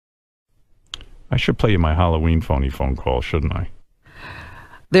I should play you my Halloween phony phone call, shouldn't I?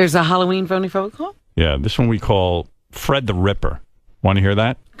 There's a Halloween phony phone call? Yeah, this one we call Fred the Ripper. Want to hear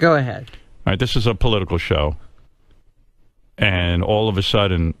that? Go ahead. All right, this is a political show. And all of a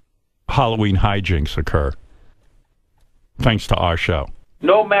sudden, Halloween hijinks occur. Thanks to our show.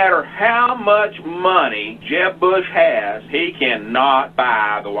 No matter how much money Jeb Bush has, he cannot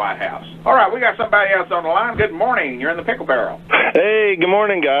buy the White House. All right, we got somebody else on the line. Good morning. You're in the Pickle Barrel. Hey, good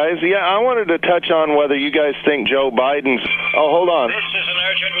morning, guys. Yeah, I wanted to touch on whether you guys think Joe Biden's... Oh, hold on. This is an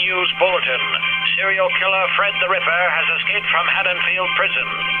urgent news bulletin. Serial killer Fred the Ripper has escaped from Haddonfield Prison.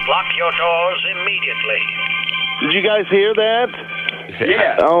 Lock your doors immediately. Did you guys hear that?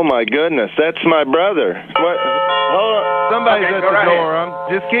 Yeah. Oh, my goodness. That's my brother. What? Hold on. Somebody's Okay, at go the right door.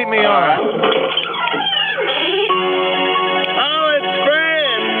 ahead. Just keep me on. Oh, it's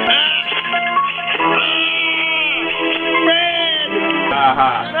Fred. Fred.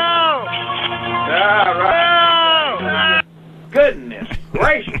 Uh-huh. No. All right. Goodness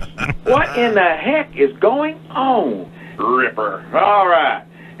gracious. What in the heck is going on, Ripper? All right.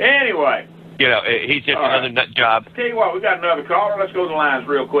 Anyway. You know, he's just another nut job. Tell you what, we got another caller. Let's go to the lines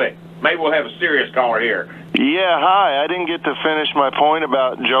real quick. Maybe we'll have a serious caller here. Yeah, hi. I didn't get to finish my point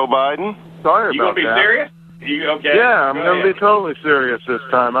about Joe Biden. Sorry You gonna be serious? You okay? Yeah, I'm Go going to ahead. be totally serious this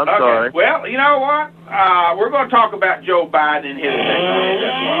time. I'm Okay. sorry. Well, you know what? We're going to talk about Joe Biden and his technology.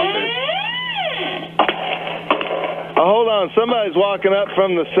 That's what I'll do. Hold on. Somebody's walking up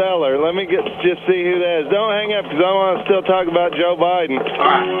from the cellar. Let me just see who that is. Don't hang up because I want to still talk about Joe Biden. All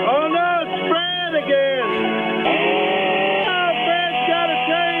right. Oh, no, it's Fred again. Oh, Fred's got a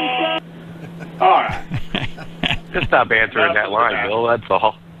chainsaw. All right. Just stop answering that line, Bill. That's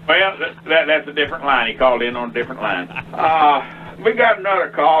all. Well, that's a different line. He called in on a different line. We got another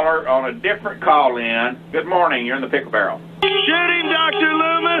caller on a different call-in. Good morning. You're in the Pickle Barrel. Shoot him, Dr.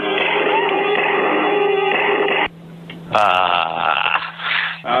 Loomis.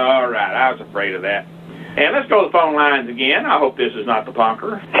 All right. I was afraid of that. And let's go to the phone lines again. I hope this is not the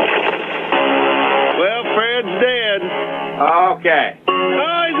punker. Well, Fred's dead. Okay.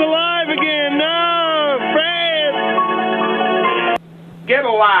 Oh, he's alive again. No, Fred. Get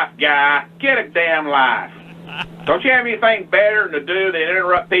a life, guy. Get a damn life. Don't you have anything better to do than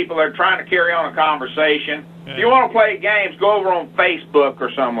interrupt people that are trying to carry on a conversation? If you want to play games, go over on Facebook or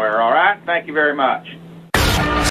somewhere, all right? Thank you very much.